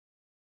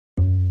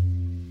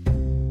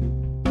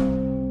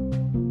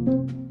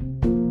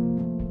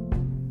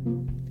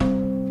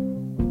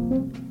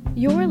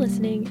You're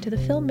listening to the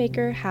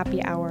Filmmaker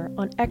Happy Hour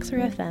on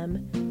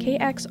XRFM,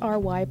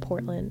 KXRY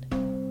Portland,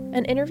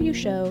 an interview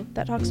show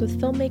that talks with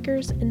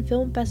filmmakers and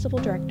film festival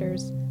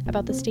directors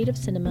about the state of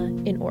cinema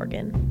in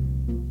Oregon.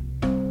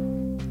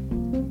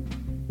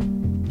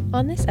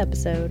 On this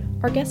episode,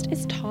 our guest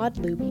is Todd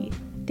Luby,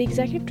 the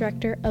executive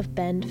director of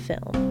Bend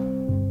Film.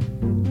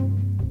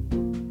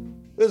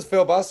 This is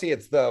Phil Bussey.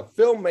 It's the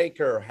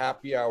Filmmaker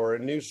Happy Hour, a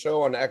new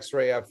show on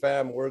X-Ray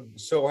FM. We're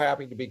so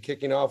happy to be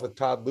kicking off with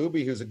Todd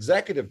Luby, who's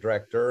executive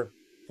director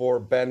for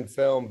Bend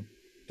Film.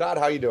 Todd,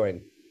 how you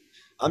doing?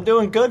 I'm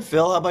doing good,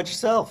 Phil. How about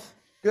yourself?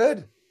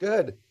 Good.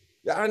 Yeah,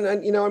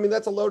 and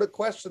that's a loaded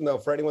question, though,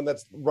 for anyone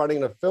that's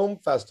running a film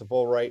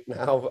festival right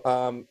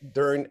now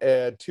during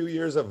 2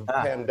 years of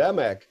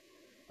pandemic.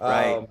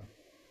 Right.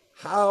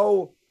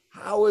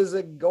 How is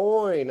it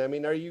going? I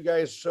mean, are you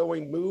guys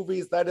showing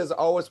movies? That is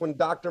always when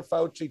Dr.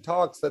 Fauci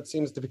talks, that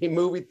seems to be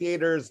movie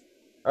theaters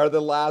are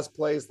the last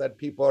place that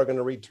people are going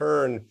to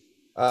return.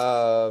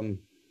 I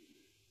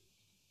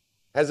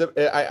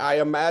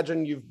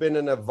imagine you've been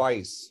in a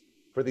vice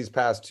for these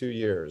past 2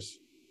 years.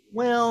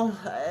 Well,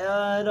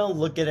 I don't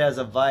look at it as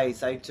a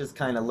vice. I just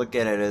kind of look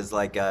at it as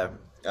like a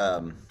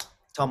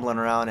tumbling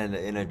around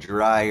in a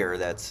dryer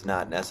that's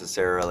not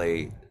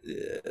necessarily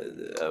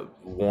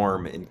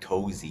warm and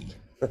cozy.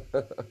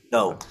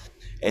 No,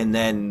 and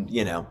then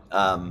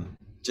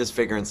just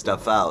figuring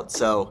stuff out.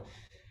 So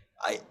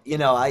I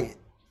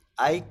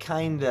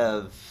kind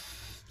of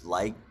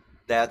like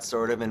that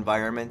sort of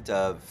environment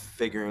of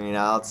figuring it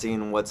out,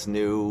 seeing what's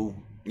new,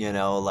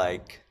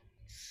 like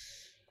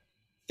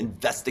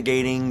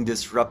investigating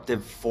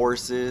disruptive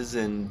forces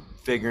and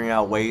figuring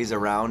out ways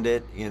around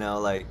it.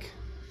 I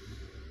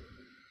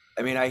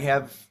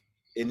have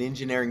an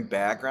engineering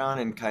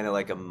background and kind of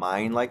like a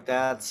mind like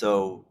that.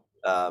 So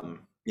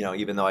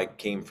even though I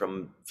came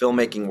from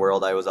filmmaking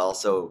world, I was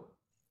also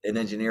an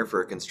engineer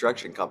for a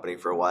construction company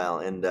for a while.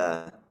 And,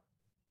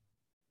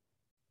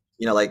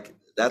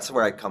 that's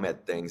where I come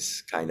at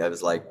things kind of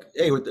is like,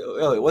 hey,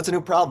 what's a new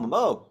problem?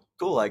 Oh,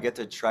 cool. I get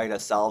to try to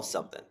solve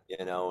something,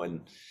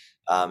 and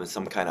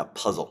some kind of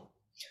puzzle.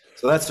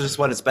 So that's just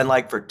what it's been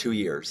like for 2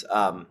 years.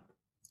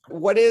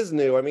 What is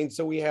new? I mean,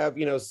 so we have,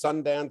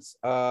 Sundance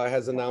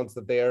has announced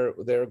that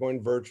they're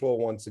going virtual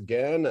once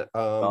again.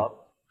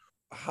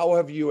 How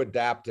have you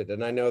adapted?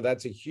 And I know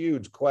that's a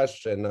huge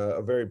question, a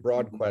very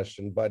broad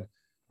question, but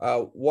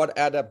what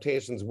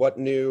adaptations, what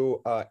new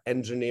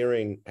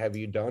engineering have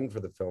you done for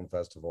the film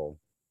festival?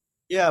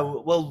 Yeah,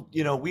 well,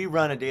 we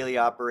run a daily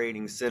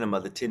operating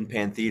cinema, the Tin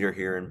Pan Theater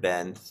here in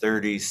Bend,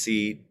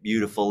 30-seat,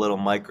 beautiful little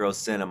micro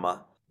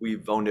cinema.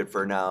 We've owned it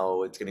for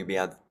now, it's going to be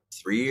on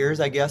 3 years,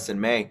 I guess,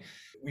 in May.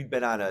 We've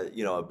been on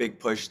a big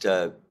push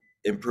to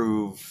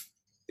improve,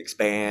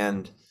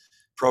 expand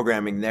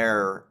programming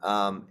there.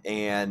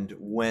 And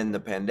when the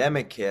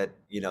pandemic hit,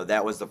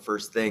 that was the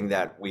first thing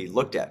that we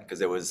looked at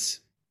because it was,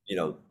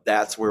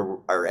 that's where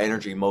our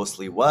energy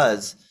mostly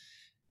was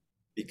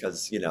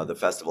because, the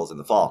festival's in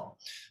the fall.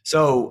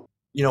 So,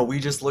 we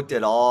just looked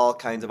at all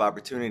kinds of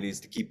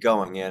opportunities to keep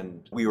going.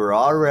 And we were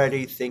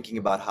already thinking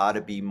about how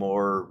to be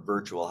more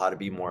virtual, how to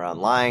be more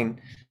online,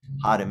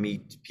 how to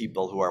meet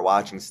people who are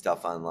watching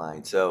stuff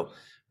online. So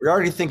we're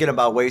already thinking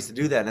about ways to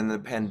do that. And the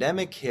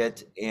pandemic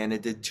hit and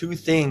it did two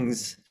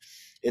things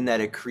in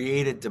that it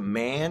created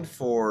demand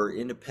for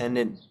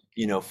independent,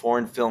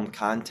 foreign film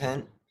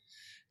content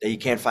that you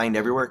can't find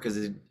everywhere.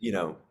 Because,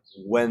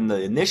 when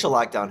the initial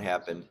lockdown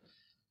happened,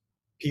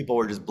 people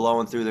were just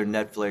blowing through their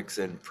Netflix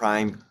and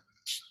Prime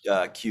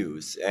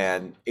queues.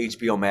 And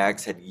HBO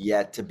Max had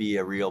yet to be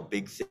a real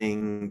big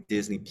thing.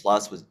 Disney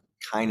Plus was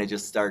kind of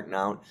just starting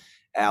out.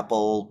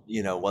 Apple,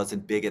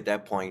 wasn't big at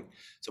that point.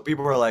 So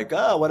people were like,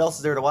 oh, what else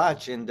is there to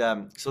watch? And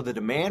so the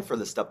demand for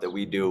the stuff that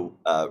we do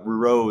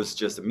rose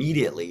just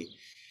immediately.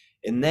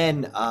 And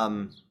then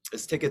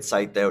this ticket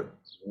site that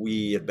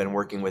we had been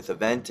working with,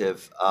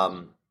 Eventive,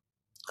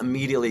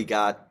 immediately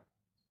got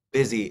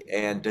busy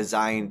and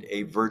designed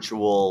a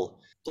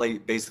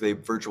basically a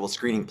virtual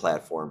screening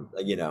platform,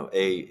 a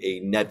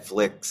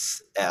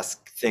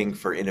Netflix-esque thing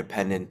for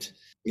independent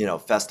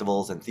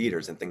festivals and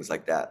theaters and things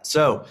like that.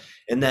 So,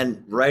 and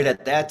then right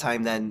at that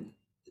time, then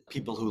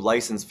people who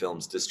license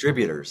films,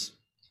 distributors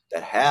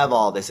that have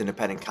all this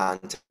independent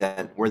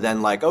content were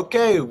then like,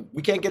 okay,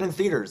 we can't get in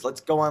theaters,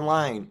 let's go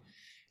online.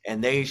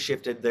 And they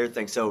shifted their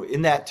thing. So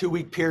in that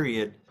 2-week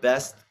period,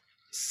 Best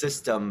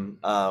system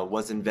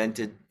was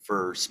invented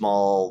for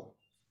small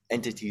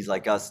entities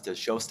like us to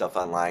show stuff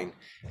online,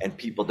 and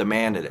people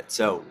demanded it.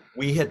 So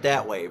we hit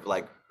that wave,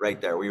 like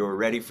right there. We were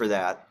ready for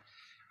that.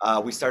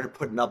 We started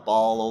putting up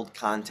all old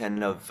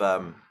content of,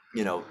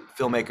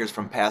 filmmakers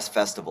from past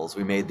festivals.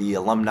 We made the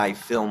alumni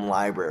film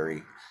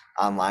library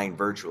online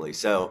virtually.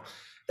 So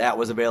that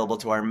was available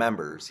to our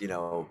members, and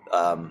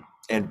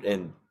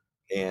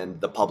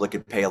the public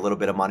could pay a little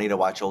bit of money to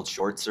watch old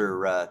shorts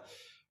or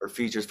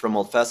features from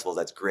old festivals.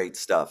 That's great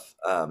stuff.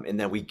 And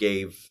then we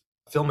gave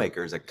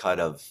filmmakers a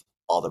cut of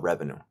all the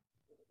revenue.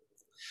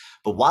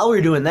 But while we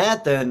were doing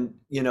that, then,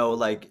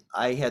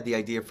 I had the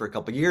idea for a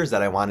couple of years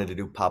that I wanted to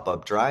do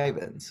pop-up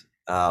drive-ins.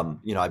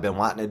 I've been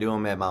wanting to do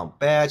them at Mount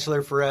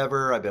Bachelor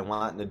forever. I've been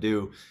wanting to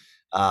do,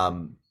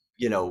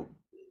 you know,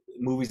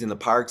 movies in the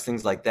parks,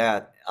 things like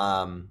that.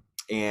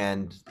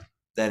 And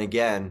then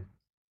again,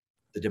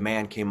 the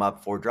demand came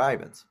up for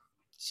drive-ins.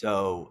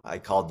 So I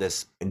called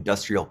this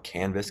Industrial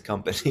Canvas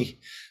Company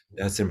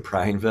that's in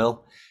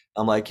Prineville.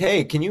 I'm like,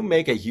 hey, can you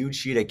make a huge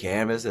sheet of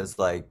canvas that's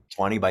like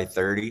 20 by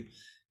 30?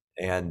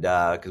 And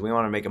because we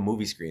want to make a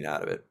movie screen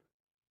out of it.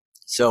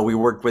 So we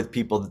worked with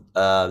people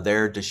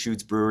there.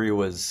 Deschutes Brewery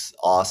was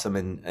awesome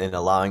in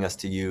allowing us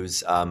to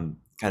use kind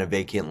of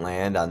vacant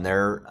land on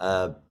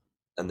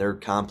their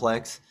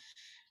complex.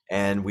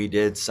 And we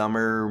did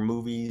summer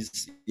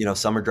movies,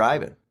 summer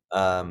drive-in.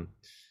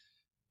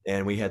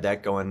 And we had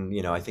that going,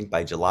 I think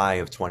by July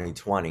of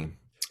 2020.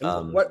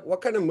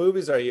 What kind of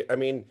movies are you? I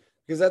mean,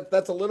 because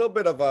that's a little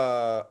bit of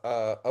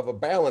a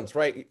balance,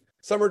 right?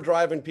 Summer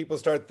drive-in, people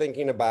start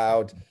thinking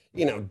about,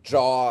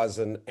 Jaws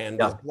and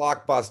those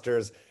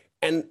blockbusters,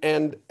 and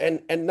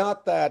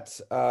not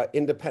that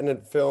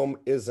independent film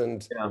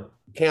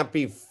can't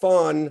be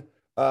fun,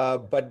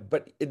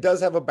 but it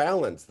does have a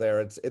balance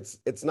there.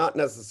 It's not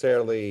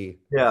necessarily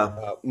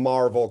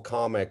Marvel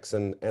comics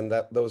and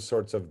those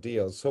sorts of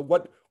deals. So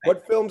what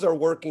films are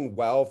working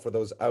well for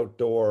those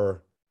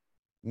outdoor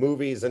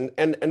movies, and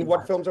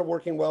what films are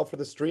working well for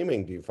the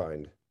streaming, do you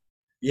find?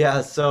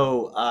 Yeah,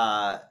 so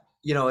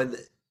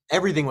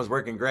everything was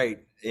working great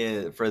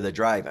for the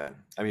drive-in.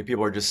 I mean,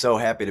 people were just so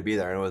happy to be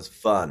there, and it was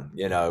fun.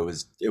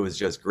 It was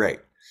just great.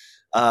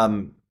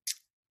 But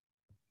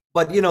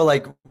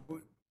like,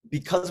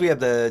 because we have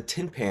the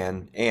Tin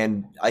Pan,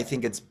 and I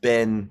think it's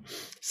been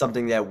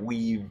something that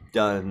we've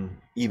done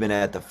even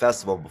at the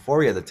festival before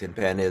we had the Tin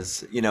Pan,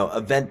 is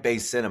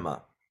event-based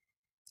cinema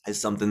is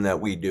something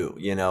that we do.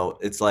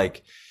 It's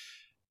like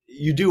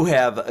you do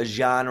have a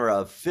genre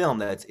of film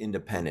that's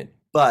independent,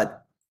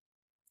 but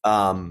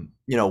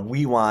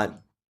we want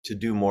to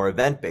do more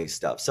event-based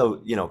stuff.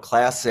 So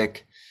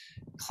classic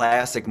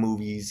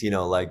movies,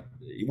 like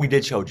we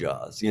did show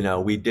Jaws,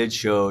 we did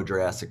show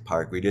Jurassic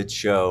Park, we did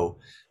show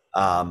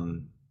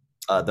the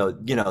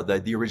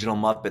original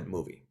Muppet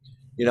movie,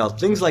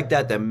 things like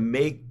that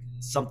make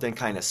something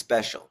kind of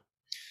special.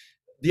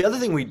 The other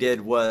thing we did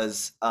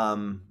was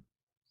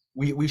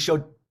we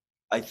showed,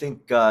 I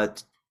think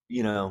it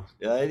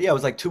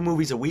was like 2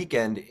 movies a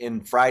weekend,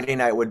 and Friday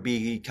night would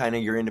be kind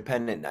of your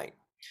independent night.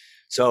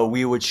 So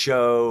we would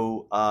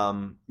show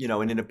an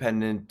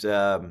independent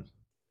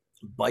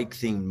bike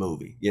themed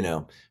movie,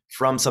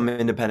 from some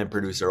independent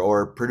producer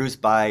or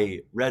produced by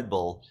Red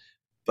Bull,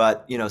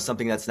 but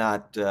something that's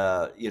not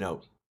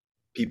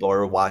people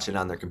are watching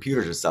on their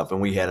computers and stuff,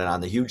 and we had it on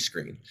the huge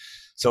screen.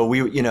 So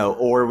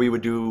or we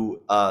would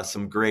do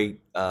some great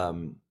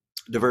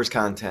diverse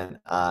content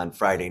on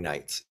Friday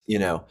nights,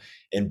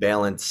 and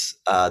balance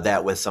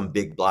that with some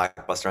big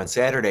blockbuster on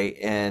Saturday.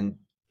 And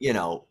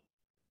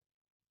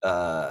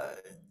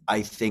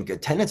I think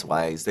attendance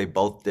wise, they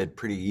both did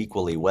pretty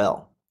equally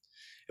well.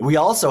 And we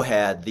also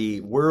had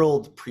the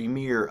world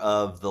premiere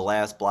of the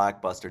last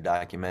blockbuster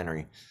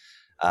documentary,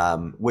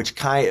 which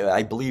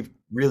I believe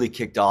really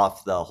kicked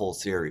off the whole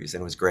series,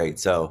 and was great.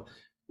 So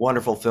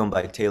wonderful film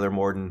by Taylor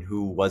Morden,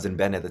 who was in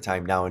Bend at the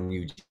time, now in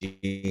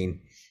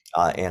Eugene,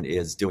 and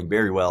is doing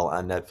very well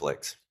on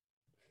Netflix.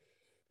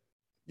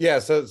 Yeah,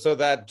 so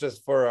that,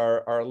 just for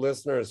our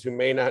listeners who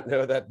may not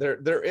know, that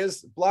there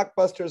is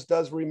Blockbusters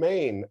does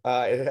remain.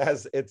 It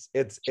has it's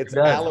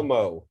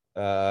Alamo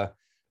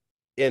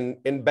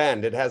in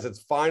Bend. It has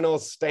its final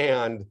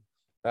stand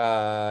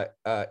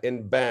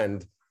in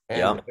Bend,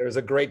 and there's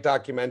a great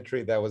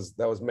documentary that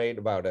was made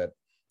about it.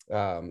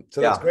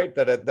 So that's great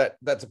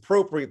that's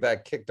appropriate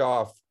that kicked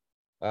off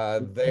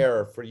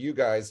there for you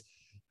guys.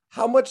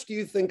 How much do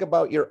you think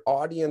about your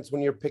audience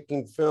when you're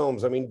picking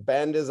films? I mean,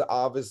 Bend is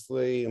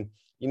obviously,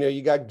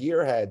 you got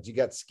gearheads, you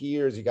got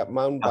skiers, you got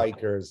mountain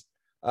bikers.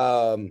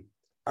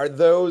 Are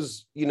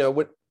those,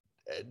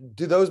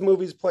 do those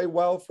movies play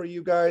well for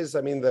you guys?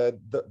 I mean, the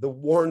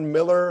Warren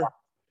Miller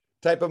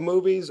type of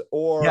movies,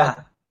 or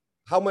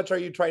how much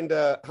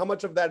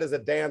of that is a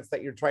dance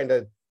that you're trying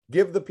to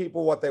give the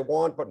people what they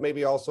want, but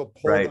maybe also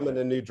pull them in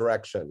a new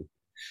direction?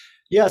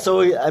 Yeah,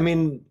 so I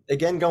mean,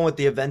 again, going with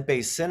the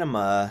event-based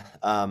cinema,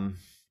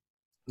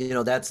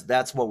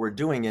 that's what we're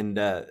doing, and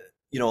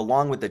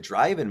along with the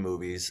drive-in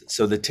movies.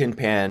 So the Tin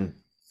Pan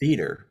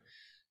Theater,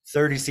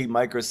 30-seat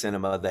micro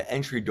cinema, the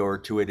entry door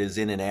to it is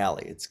in an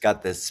alley. It's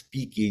got this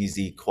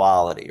speakeasy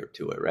quality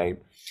to it, right?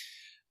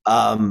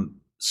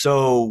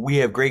 So we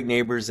have great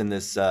neighbors in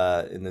this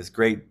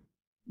great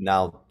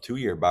now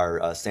 2-year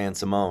bar, San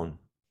Simone,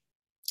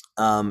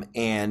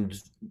 and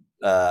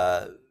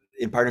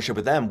in partnership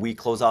with them, we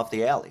close off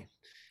the alley,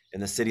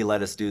 and the city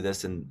let us do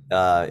this, and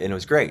it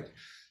was great.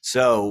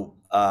 So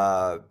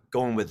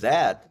going with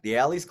that, the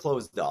alley's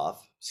closed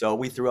off, so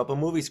we threw up a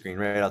movie screen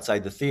right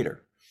outside the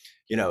theater,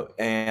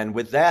 and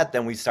with that,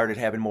 then we started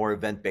having more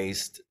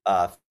event-based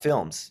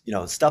films,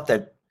 stuff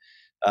that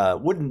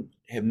wouldn't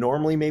have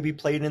normally maybe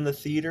played in the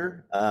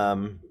theater,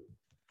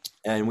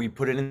 and we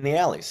put it in the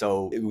alley.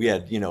 So we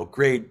had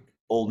great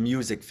old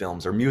music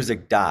films or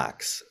music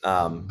docs,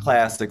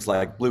 classics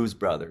like Blues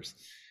Brothers.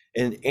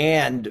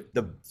 And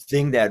the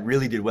thing that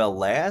really did well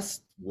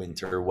last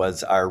winter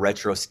was our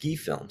retro ski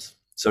films.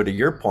 So to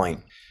your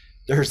point,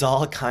 there's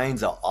all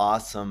kinds of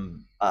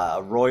awesome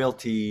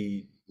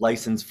royalty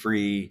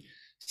license-free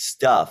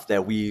stuff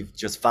that we've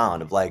just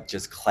found of like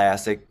just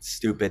classic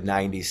stupid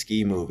 90s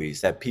ski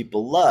movies that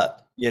people love.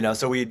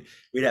 So we'd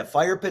have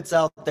fire pits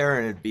out there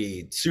and it'd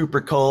be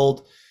super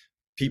cold.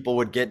 People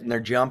would get in their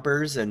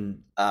jumpers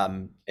and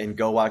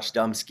go watch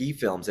dumb ski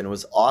films, and it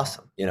was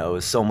awesome. It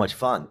was so much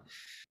fun.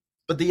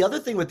 But the other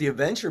thing with the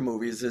adventure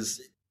movies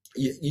is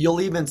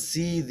you'll even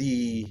see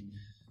the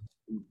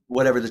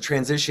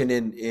transition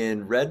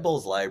in Red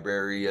Bull's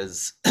library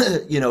is,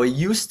 it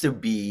used to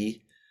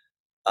be,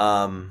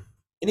 and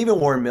even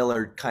Warren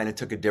Miller kind of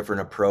took a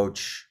different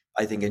approach,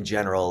 I think, in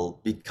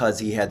general, because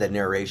he had that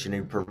narration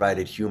and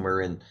provided humor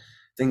and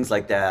things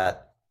like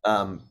that.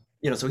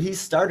 So he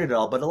started it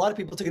all, but a lot of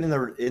people took it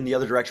in the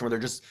other direction where they're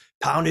just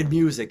pounded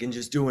music and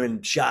just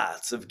doing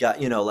shots of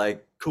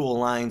like cool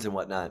lines and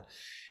whatnot.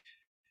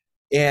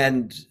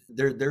 And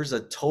there's a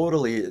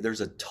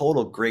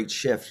total great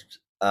shift.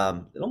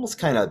 It almost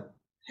kind of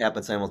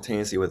happened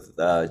simultaneously with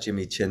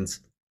Jimmy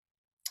Chin's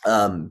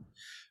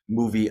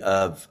movie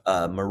of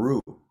Maru,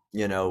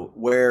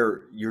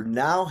 where you're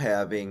now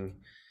having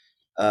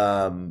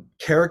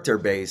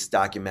character-based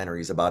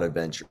documentaries about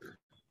adventure.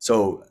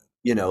 So,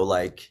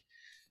 like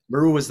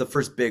Maru was the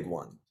first big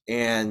one.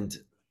 And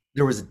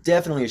there was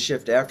definitely a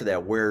shift after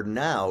that where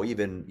now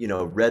even,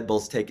 Red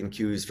Bull's taking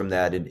cues from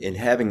that in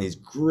having these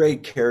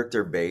great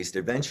character-based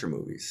adventure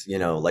movies,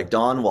 like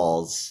Dawn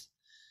Walls,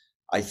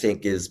 I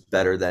think is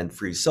better than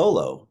Free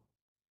Solo.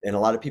 And a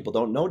lot of people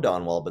don't know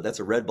Dawn Wall, but that's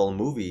a Red Bull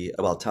movie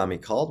about Tommy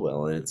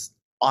Caldwell, and it's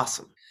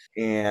awesome.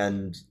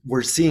 And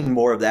we're seeing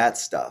more of that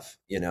stuff,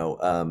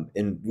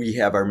 and we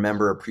have our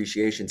member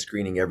appreciation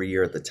screening every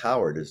year at the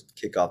Tower to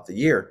kick off the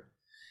year.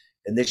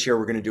 And this year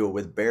we're going to do it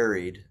with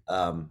Buried,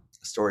 a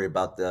story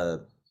about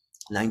the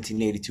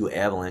 1982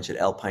 avalanche at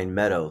Alpine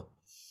Meadow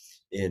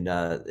in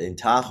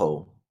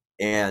Tahoe.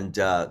 And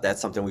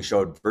that's something we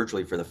showed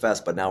virtually for the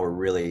fest, but now we're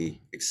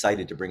really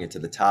excited to bring it to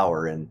the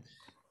Tower. And,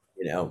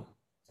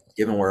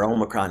 given where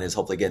Omicron is,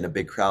 hopefully getting a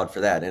big crowd for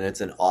that. And it's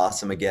an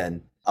awesome,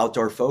 again,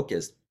 outdoor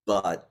focused,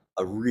 but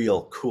a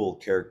real cool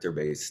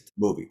character-based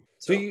movie.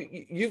 So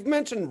you've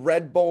mentioned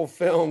Red Bull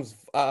films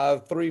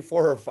 3,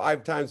 4, or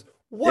 5 times.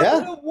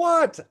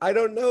 What? I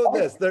don't know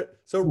this.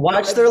 So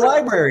watch their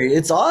library.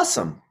 It's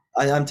awesome.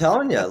 I'm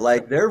telling you,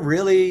 like it's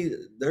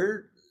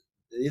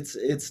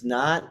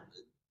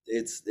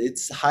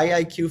high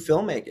IQ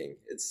filmmaking.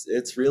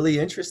 It's really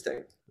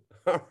interesting.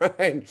 All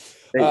right.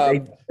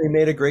 They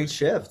made a great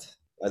shift.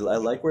 I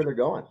like where they're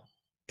going.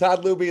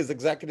 Todd Luby is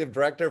executive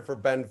director for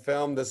Bend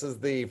Film. This is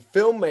the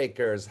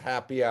Filmmakers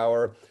Happy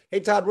Hour. Hey,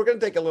 Todd, we're going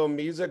to take a little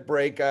music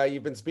break.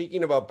 You've been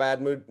speaking about bad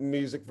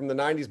music from the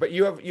 90s, but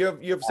you have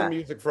some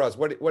music for us.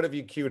 What have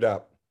you queued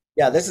up?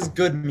 Yeah, this is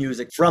good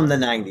music from the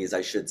 90s,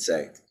 I should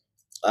say.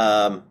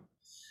 I'm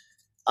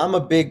a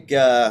big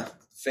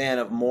fan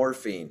of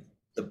Morphine,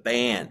 the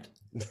band.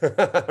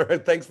 All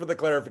right, thanks for the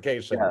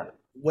clarification. Yeah.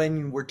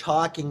 When we're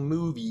talking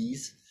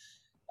movies,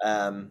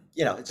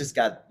 it's just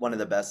got one of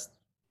the best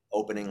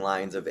opening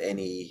lines of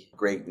any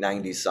great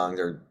 90s songs,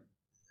 or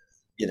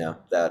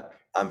that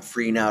I'm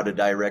free now to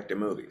direct a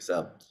movie.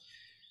 So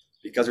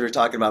because we were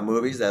talking about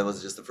movies, that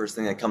was just the first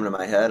thing that come to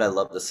my head. I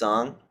love the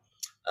song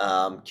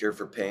Cure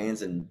for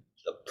Pains, and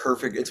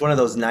it's one of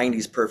those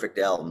 90s perfect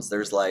albums.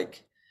 There's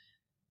like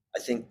I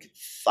think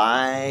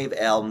 5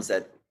 albums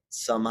that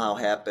somehow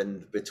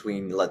happened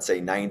between, let's say,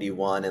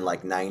 91 and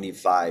like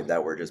 95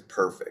 that were just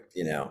perfect.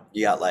 You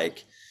got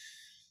like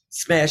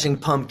Smashing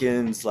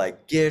Pumpkins,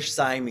 like Gish,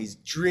 Siamese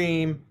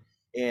Dream,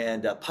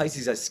 and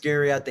Pisces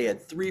Iscariot. They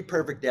had 3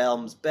 perfect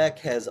albums. Beck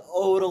has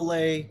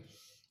Odelay.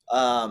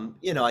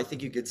 I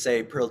think you could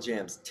say Pearl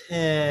Jam's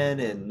 10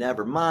 and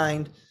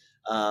Nevermind.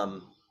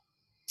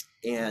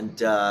 And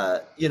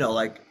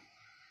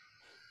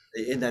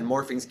then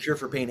Morphine's Cure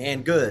for Pain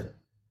and Good.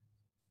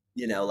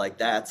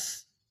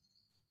 That's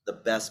the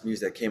best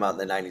music that came out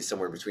in the 90s,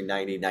 somewhere between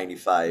 90 and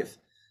 95.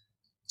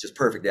 Just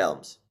perfect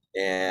albums.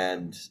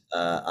 And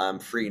I'm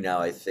Free Now,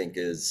 I think,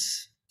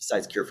 is,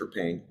 besides Cure for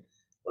Pain,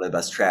 one of the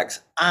best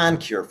tracks on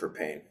Cure for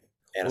Pain.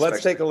 And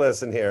let's take a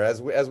listen here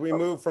as we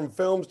move from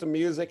films to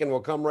music, and we'll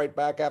come right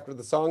back after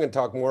the song and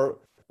talk more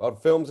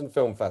about films and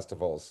film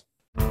festivals.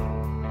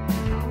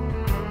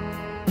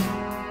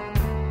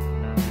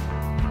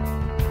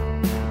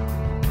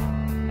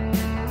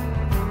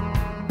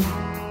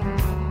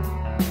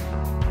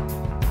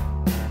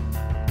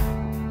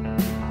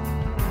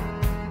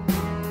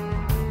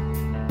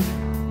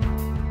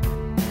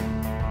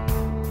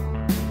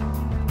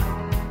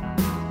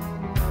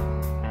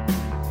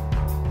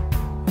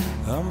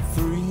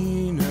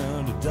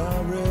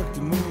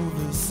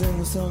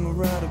 Song,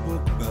 write a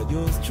book about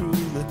yours truly.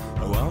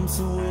 Oh, I'm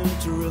so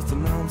interested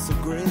and I'm so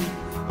great.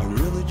 I'm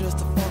really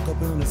just a fuck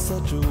up and it's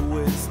such a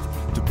waste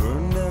to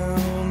burn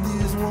down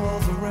these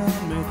walls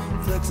around me,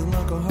 flexing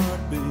like a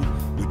heartbeat.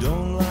 We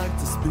don't like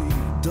to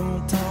speak.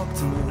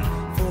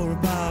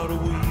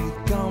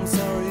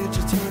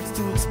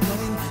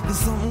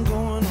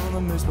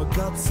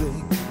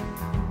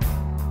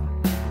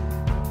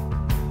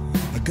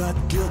 got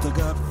guilt, I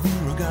got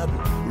fear, I got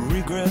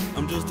regret.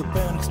 I'm just a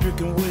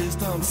panic-stricken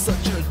waste. I'm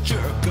such a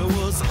jerk. I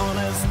was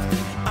honest,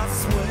 I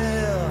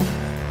swear.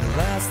 The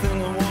last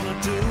thing I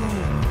wanna do.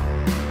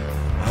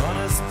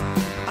 Honest,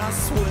 I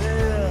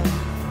swear.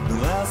 The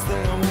last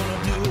thing I wanna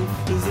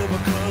do is ever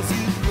cause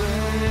you pain.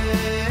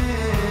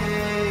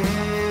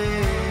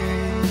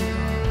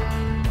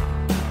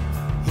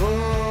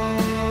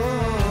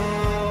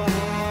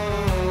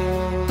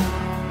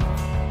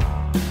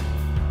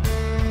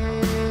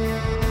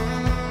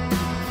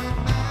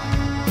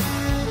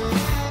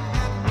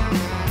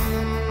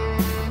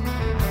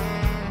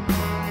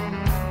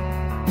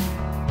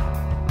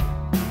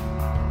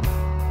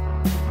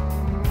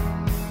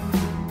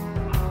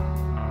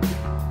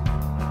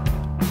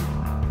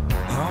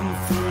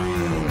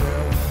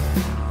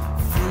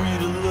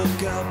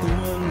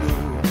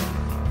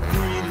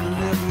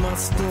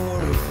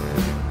 Story,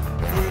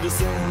 free to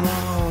sing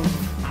along.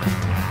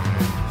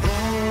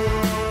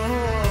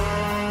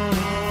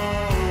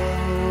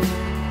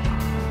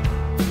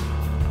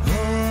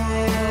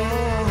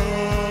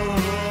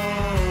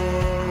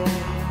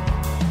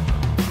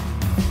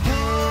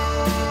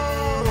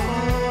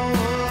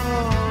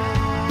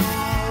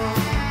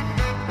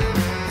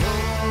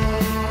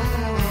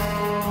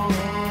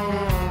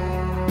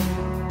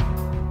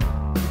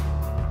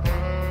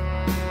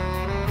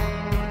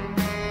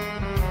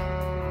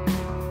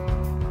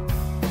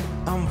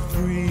 I'm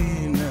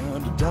free now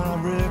to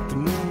direct a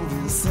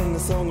movie, sing a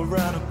song or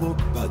write a book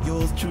about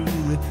yours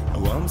truly.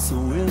 Oh, I'm so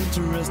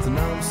interested,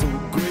 I'm so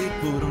great,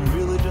 but I'm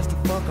really just a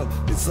fuck up.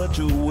 It's such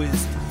a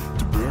waste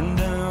to burn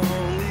down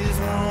these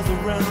walls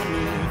around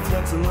me,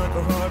 flexing like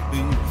a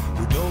heartbeat.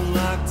 Who don't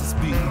like to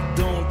speak,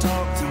 don't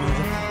talk to me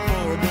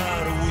for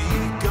about a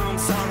week. I'm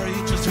sorry,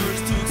 it just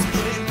hurts to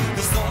explain.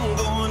 There's something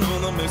going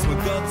on that makes my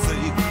guts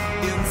ache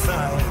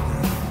inside.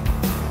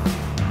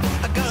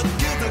 I got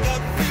guilt, I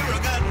got fear, I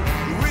got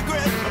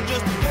regret. I'm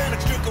just a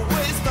panic-stricken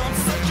waste. I'm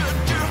such a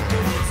jerk.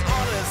 I was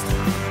honest,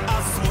 I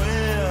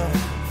swear.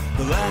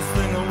 The last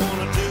thing I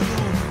wanna do.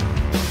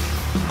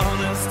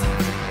 Honest,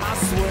 I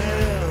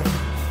swear.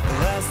 The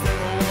last thing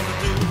I wanna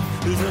do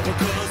is never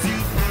cause you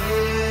pain.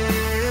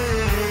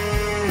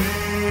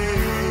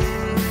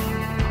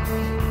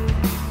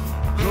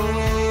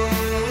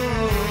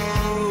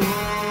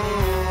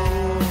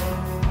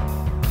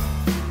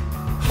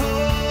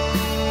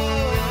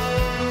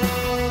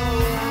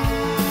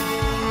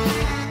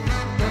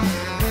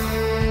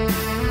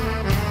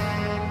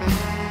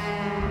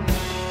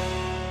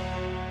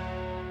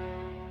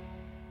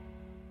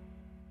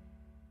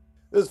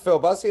 This is Phil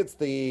Bussey. It's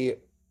the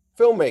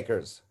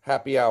Filmmakers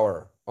Happy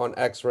Hour on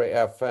X-Ray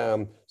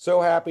FM.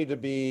 So happy to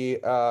be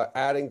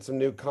adding some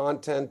new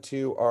content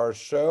to our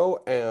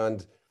show,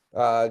 and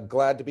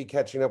glad to be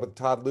catching up with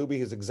Todd Luby,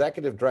 who's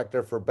executive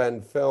director for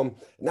Bend Film.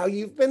 Now,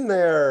 you've been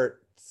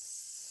there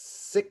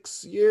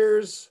 6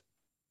 years?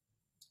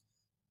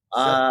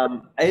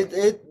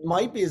 It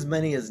might be as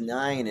many as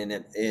 9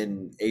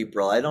 in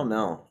April. I don't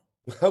know.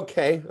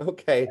 Okay.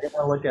 I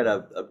gotta look at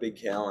a big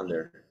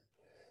calendar.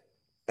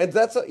 And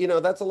that's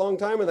that's a long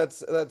time, and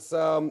that's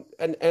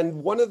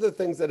and one of the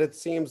things that it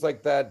seems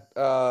like that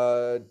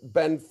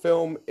Bend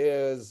Film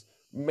is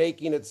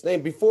making its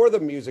name. Before the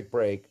music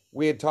break,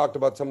 we had talked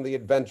about some of the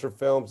adventure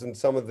films and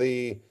some of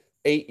the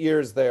 8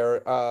 years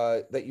there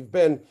that you've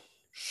been.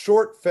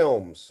 Short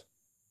films,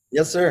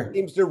 Yes, sir.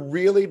 seems to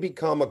really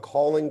become a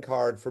calling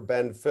card for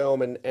Bend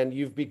Film, and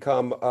you've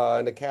become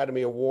an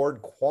Academy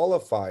Award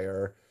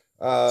qualifier.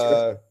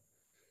 Sure.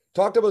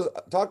 Talk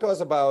to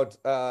us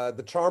about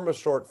the charm of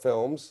short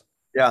films,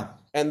 Yeah.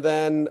 and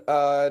then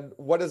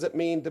what does it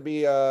mean to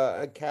be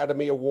a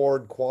Academy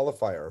Award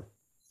qualifier?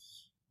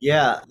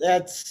 Yeah,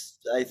 that's,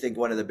 I think,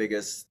 one of the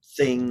biggest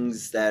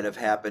things that have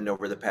happened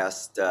over the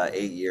past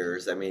 8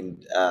 years. I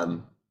mean,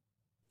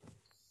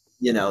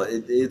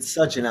 it's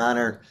such an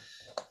honor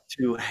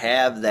to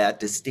have that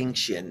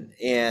distinction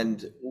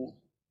and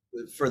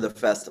for the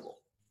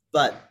festival.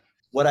 But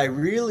what I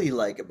really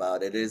like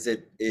about it is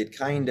it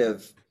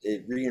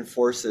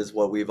reinforces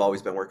what we've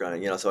always been working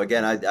on. So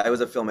again, I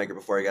was a filmmaker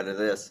before I got into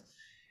this.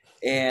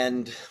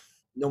 And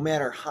no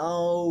matter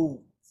how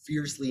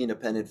fiercely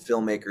independent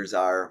filmmakers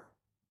are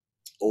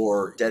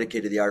or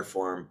dedicated to the art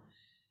form,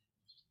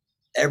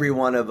 every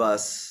one of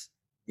us,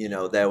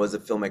 that was a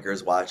filmmaker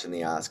is watching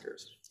the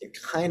Oscars and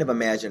kind of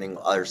imagining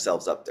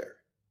ourselves up there.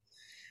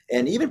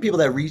 And even people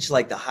that reach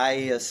like the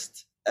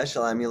highest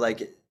echelon, I mean,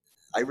 like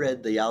I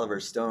read the Oliver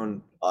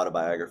Stone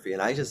autobiography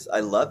and I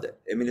loved it.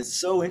 I mean, it's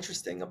so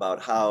interesting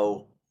about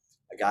how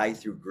a guy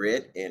through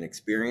grit and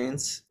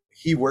experience,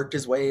 he worked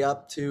his way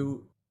up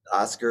to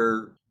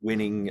Oscar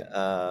winning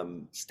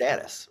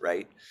status,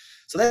 right?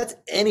 So that's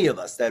any of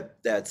us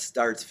that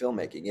starts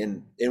filmmaking.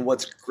 And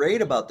what's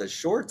great about the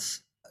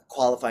shorts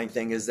qualifying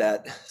thing is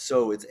that,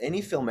 so it's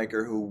any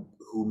filmmaker who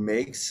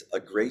makes a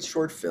great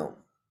short film,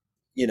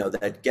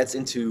 that gets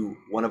into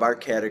one of our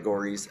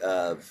categories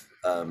of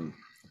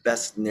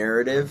best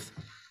narrative,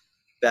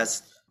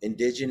 best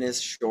indigenous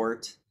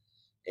short,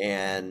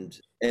 and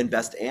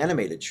best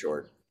animated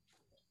short.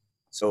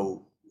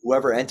 So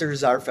whoever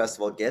enters our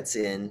festival gets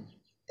in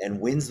and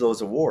wins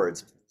those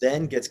awards,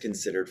 then gets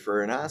considered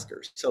for an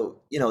Oscar.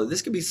 So,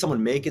 this could be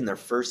someone making their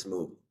first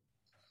movie.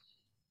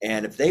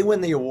 And if they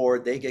win the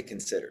award, they get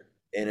considered.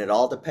 And it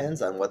all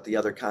depends on what the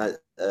other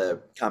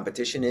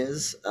competition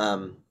is.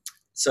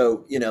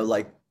 So,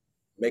 like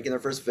making their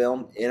first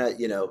film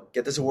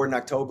get this award in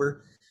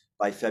October.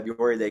 By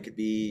February, they could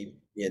be,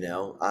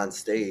 on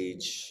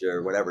stage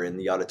or whatever, in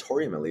the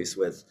auditorium, at least,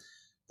 with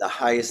the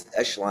highest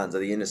echelons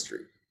of the industry.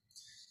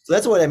 So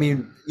that's what I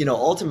mean.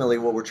 Ultimately,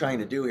 what we're trying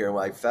to do here,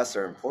 why fests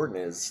are important,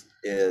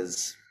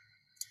 is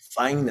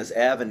finding this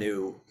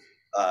avenue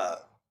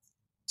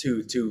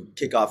to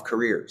kick off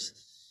careers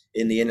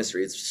in the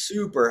industry. It's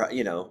super,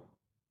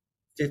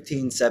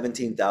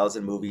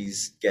 17,000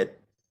 movies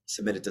get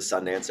submitted to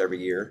Sundance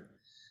every year.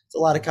 It's a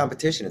lot of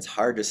competition. It's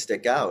hard to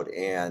stick out.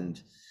 And,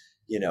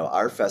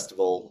 our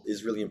festival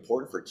is really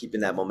important for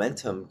keeping that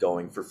momentum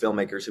going for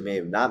filmmakers who may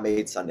have not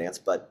made Sundance,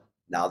 but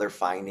now they're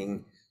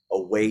finding a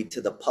way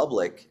to the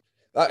public.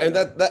 And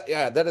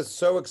that is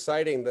so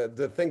exciting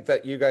to think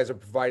that you guys are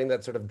providing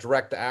that sort of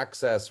direct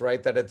access,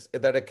 right? That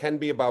it can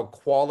be about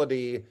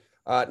quality,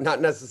 not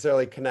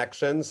necessarily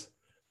connections.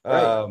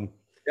 Right.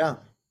 Yeah.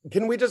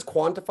 Can we just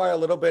quantify a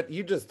little bit?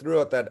 You just threw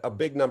out a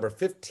big number,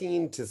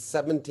 15 to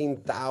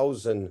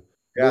 17,000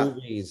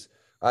 movies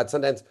at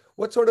Sundance.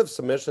 What sort of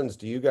submissions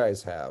do you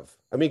guys have?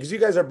 I mean, because you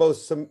guys are both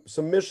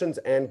submissions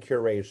and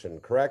curation,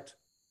 correct?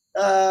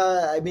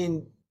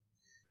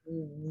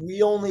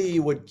 We only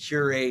would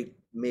curate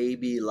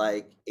maybe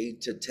like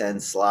 8 to 10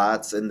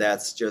 slots, and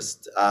that's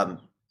just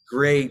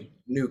great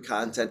new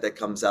content that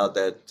comes out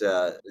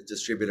that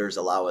distributors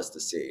allow us to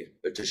see,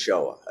 or to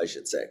show, I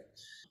should say.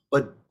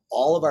 But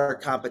all of our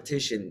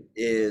competition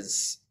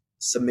is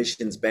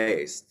submissions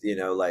based.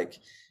 Like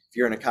if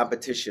you're in a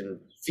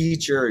competition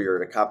feature,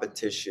 you're in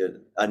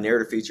a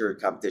narrative feature, a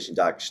competition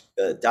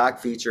doc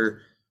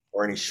feature,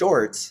 or any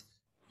shorts,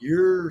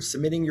 you're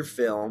submitting your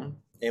film,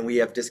 and we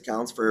have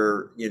discounts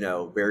for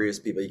various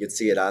people. You can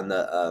see it on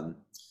the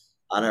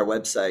on our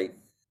website.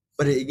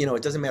 But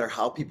it doesn't matter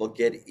how people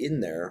get in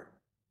there.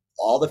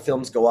 All the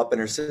films go up in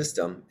our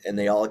system, and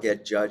they all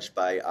get judged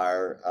by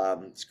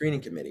our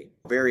screening committee,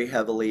 very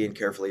heavily and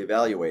carefully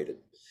evaluated,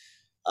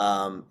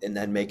 and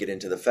then make it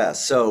into the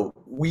fest. So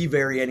we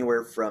vary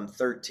anywhere from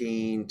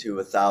 13 to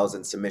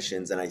 1,000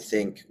 submissions, and I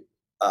think,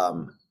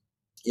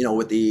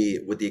 with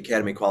the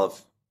Academy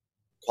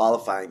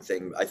qualifying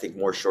thing, I think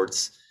more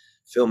shorts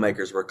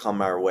filmmakers will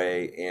come our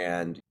way,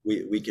 and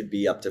we could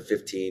be up to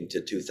 15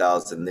 to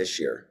 2,000 this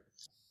year.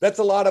 That's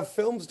a lot of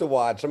films to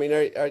watch. I mean,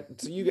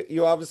 so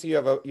you obviously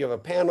have a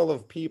panel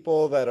of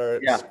people that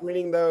are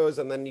screening those,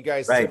 and then you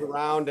guys sit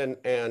around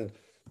and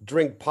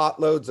drink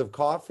potloads of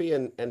coffee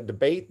and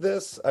debate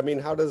this. I mean,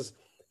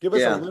 give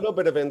us a little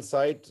bit of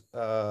insight.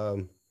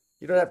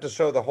 You don't have to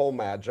show the whole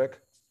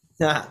magic.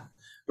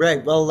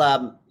 Right. Well,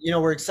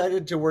 we're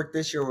excited to work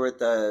this year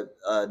with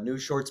a new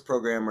shorts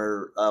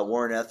programmer,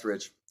 Warren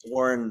Etheridge.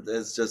 Warren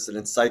is just an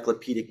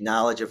encyclopedic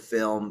knowledge of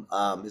film.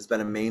 Has been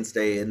a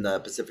mainstay in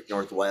the Pacific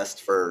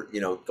Northwest for,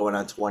 going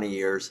on 20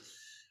 years.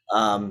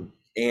 And,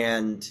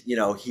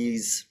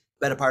 he's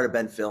been a part of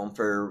Ben Film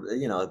for,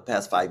 the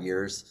past 5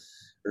 years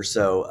or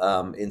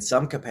so, in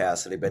some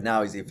capacity, but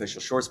now he's the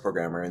official shorts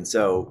programmer. And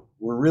so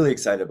we're really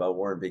excited about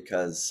Warren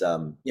because,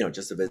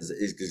 just of his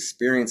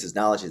experience, his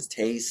knowledge, his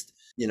taste,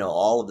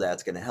 all of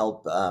that's going to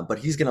help. But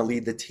he's going to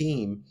lead the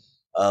team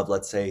of,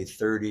 let's say,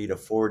 30 to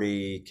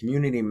 40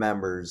 community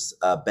members,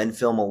 Ben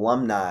Film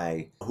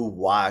alumni who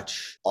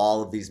watch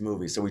all of these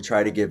movies. So we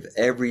try to give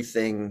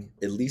everything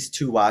at least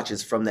 2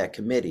 watches from that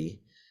committee.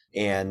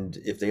 And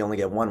if they only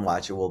get 1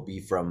 watch, it will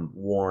be from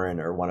Warren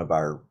or one of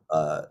our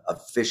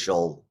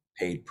official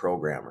paid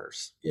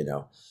programmers.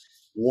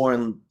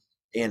 Warren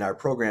and our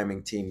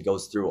programming team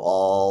goes through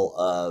all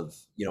of,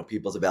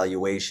 people's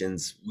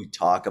evaluations. We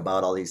talk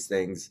about all these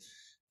things,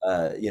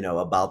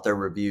 about their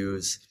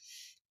reviews.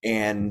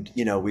 And,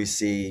 we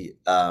see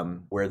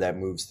where that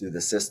moves through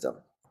the system.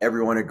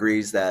 Everyone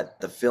agrees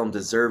that the film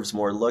deserves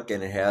more look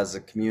and it has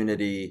a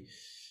community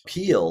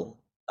appeal.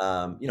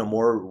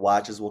 More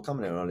watches will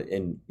come in,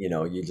 and,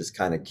 you just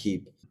kind of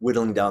keep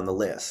whittling down the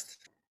list.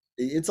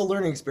 It's a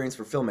learning experience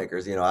for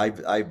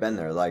filmmakers. I've been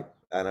there. Like,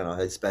 I don't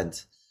know, I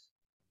spent,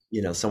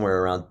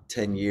 somewhere around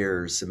 10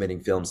 years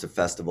submitting films to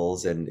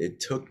festivals. And it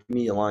took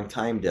me a long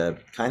time to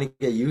kind of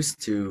get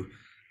used to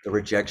the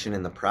rejection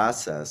in the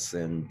process.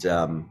 And,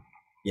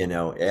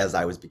 as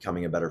I was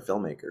becoming a better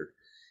filmmaker,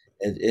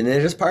 and it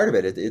is part of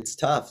it. It's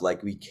tough.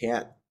 Like, we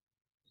can't,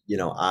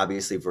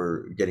 obviously, if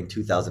we're getting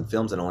 2,000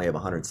 films and only have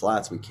 100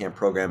 slots, we can't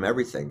program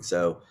everything.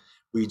 So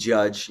we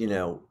judge,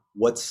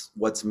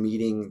 what's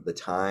meeting the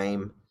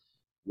time,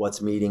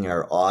 what's meeting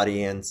our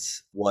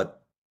audience, what,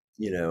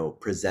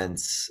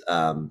 presents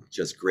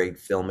just great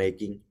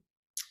filmmaking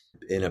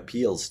and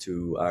appeals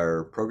to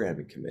our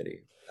programming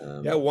committee.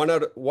 1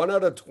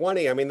 out of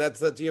 20. I mean,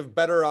 that's you have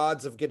better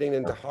odds of getting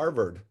into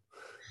Harvard.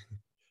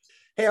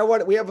 Hey,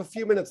 we have a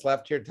few minutes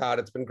left here, Todd.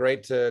 It's been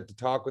great to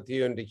talk with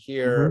you and to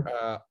hear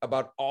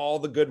about all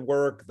the good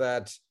work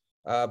that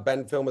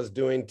Bend Film is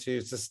doing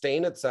to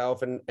sustain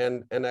itself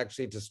and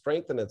actually to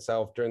strengthen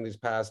itself during these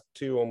past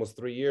almost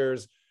 3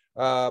 years.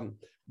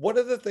 One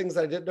of the things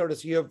I did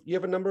notice, you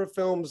have a number of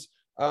films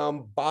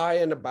by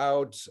and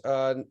about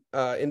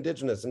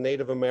Indigenous and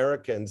Native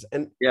Americans,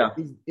 and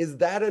is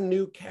that a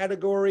new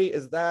category?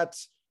 Is that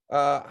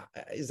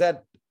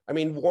I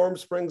mean, Warm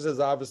Springs is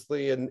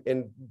obviously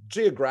in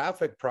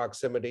geographic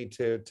proximity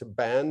to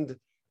Bend.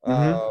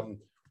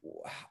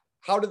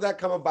 How did that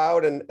come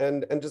about?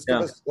 And just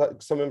give us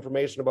some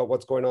information about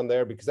what's going on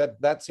there, because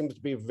that seems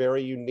to be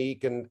very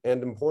unique and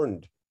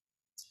important.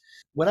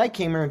 When I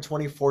came here in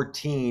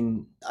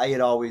 2014, I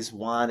had always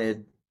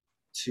wanted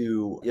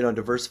to,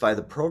 diversify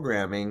the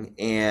programming.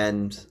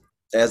 And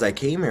as I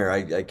came here,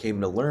 I came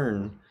to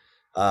learn,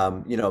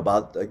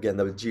 about, again,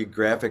 the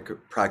geographic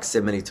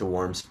proximity to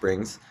Warm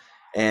Springs,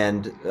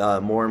 and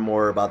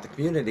more about the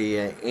community.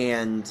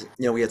 And,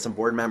 we had some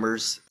board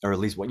members, or at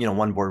least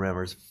one board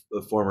member,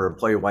 a former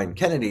employee of Wyden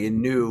Kennedy,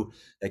 and knew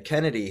that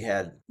Kennedy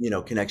had,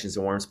 connections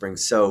to Warm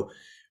Springs. So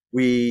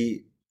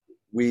we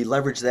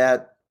leveraged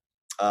that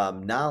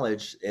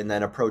knowledge and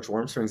then approach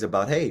Warm Springs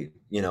about, hey,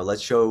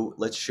 let's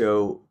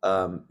show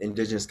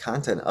Indigenous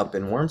content up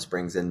in Warm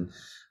Springs. And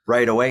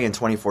right away in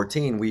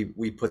 2014,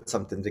 we put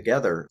something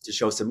together to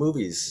show some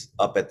movies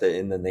up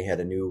and then they had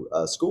a new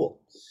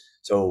school.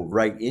 So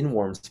right in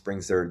Warm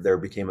Springs, there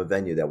became a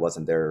venue that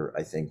wasn't there,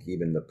 I think,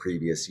 even the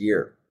previous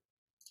year.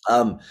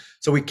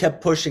 So we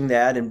kept pushing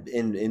that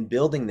and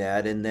building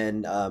that. And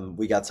then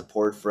we got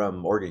support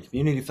from Oregon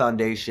Community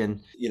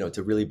Foundation,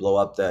 to really blow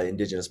up the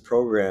Indigenous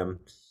program,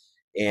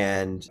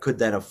 and could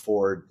then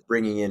afford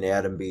bringing in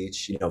Adam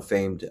Beach,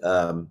 famed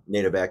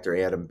Native actor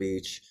Adam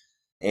Beach,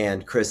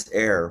 and Chris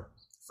Eyre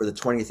for the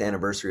 20th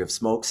anniversary of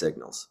Smoke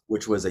Signals,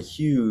 which was a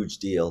huge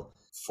deal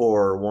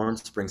for Warm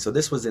Springs. So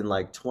this was in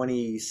like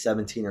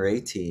 2017 or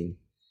 18,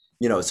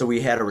 so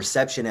we had a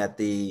reception at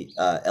the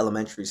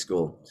elementary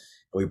school.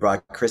 We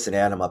brought Chris and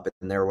Adam up,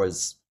 and there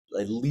was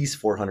at least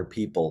 400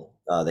 people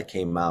that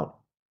came out.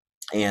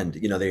 And,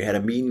 they had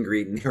a meet and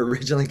greet, and they were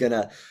originally going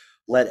to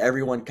let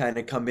everyone kind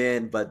of come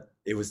in, but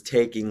it was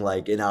taking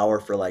like an hour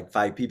for like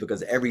 5 people,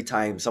 because every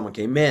time someone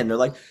came in, they're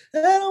like,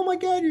 oh my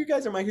God, you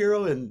guys are my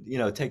hero, and,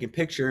 taking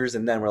pictures.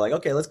 And then we're like,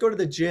 okay, let's go to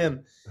the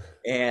gym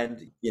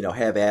and,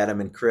 have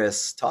Adam and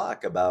Chris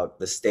talk about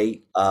the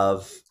state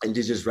of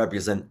Indigenous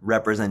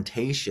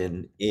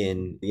representation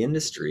in the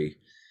industry.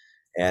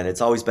 And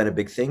it's always been a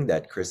big thing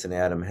that Chris and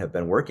Adam have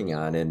been working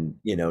on. And,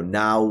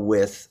 now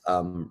with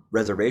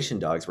Reservation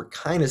Dogs, we're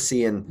kind of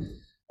seeing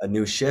a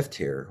new shift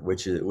here,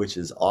 which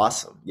is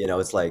awesome.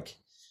 It's like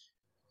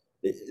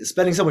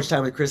spending so much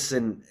time with Chris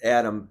and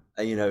Adam,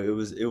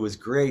 it was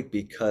great,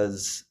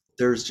 because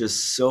there's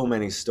just so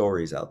many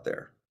stories out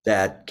there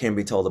that can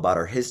be told about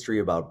our history,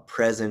 about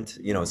present.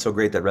 It's so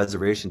great that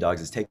Reservation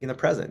Dogs is taking the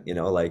present,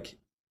 like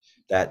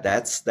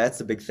that's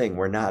the big thing.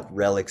 We're not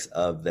relics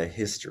of the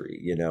history,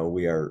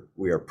 we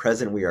are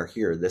present, we are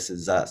here, this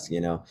is us,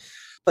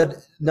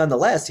 but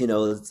nonetheless,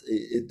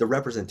 the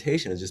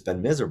representation has just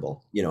been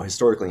miserable,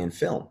 historically in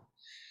film.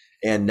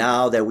 And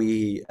now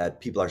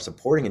that people are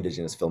supporting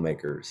Indigenous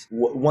filmmakers,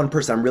 one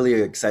person I'm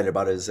really excited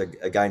about is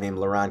a guy named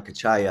Laurent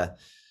Kachaya,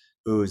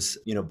 who's,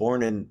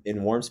 born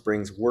in Warm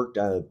Springs, worked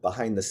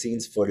behind the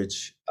scenes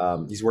footage.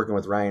 He's working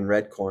with Ryan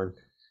Redcorn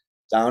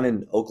down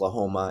in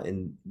Oklahoma,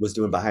 and was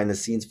doing behind the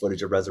scenes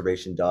footage of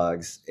Reservation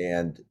Dogs,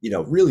 and,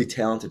 really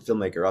talented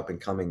filmmaker, up and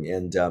coming.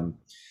 And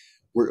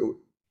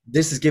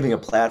this is giving a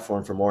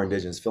platform for more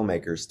Indigenous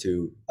filmmakers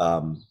to,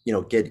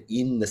 get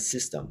in the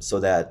system, so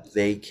that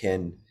they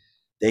can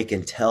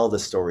tell the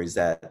stories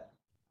that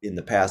in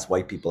the past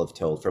white people have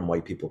told from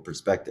white people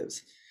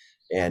perspectives.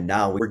 And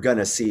now we're going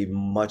to see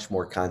much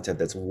more content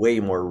that's way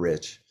more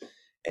rich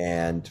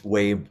and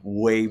way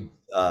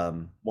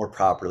more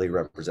properly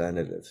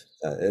representative.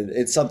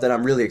 It's something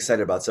I'm really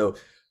excited about. So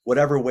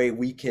whatever way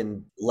we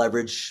can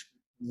leverage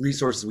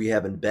resources we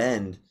have in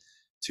Bend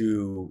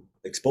to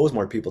expose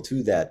more people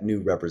to that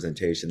new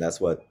representation,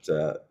 that's what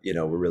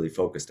we're really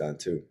focused on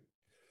too.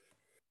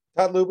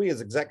 Todd Luby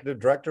is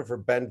executive director for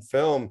Bend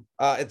Film.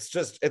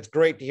 It's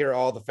great to hear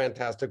all the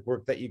fantastic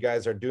work that you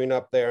guys are doing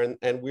up there.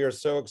 And we are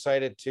so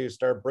excited to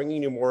start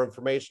bringing you more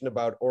information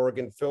about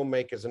Oregon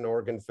filmmakers and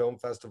Oregon film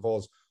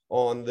festivals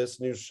on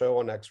this new show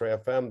on X-Ray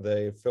FM,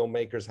 the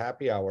Filmmakers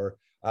Happy Hour.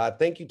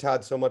 Thank you,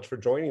 Todd, so much for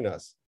joining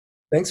us.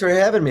 Thanks for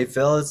having me,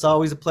 Phil. It's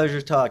always a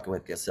pleasure talking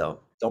with you. So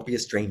don't be a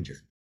stranger.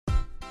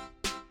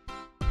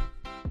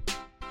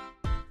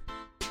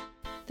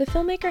 The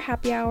Filmmaker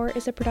Happy Hour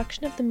is a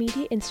production of the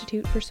Media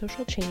Institute for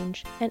Social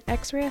Change and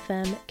X-Ray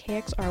FM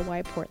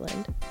KXRY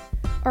Portland.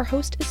 Our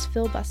host is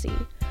Phil Bussey.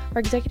 Our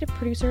executive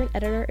producer and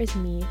editor is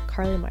me,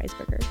 Carly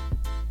Meisberger.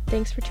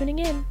 Thanks for tuning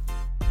in.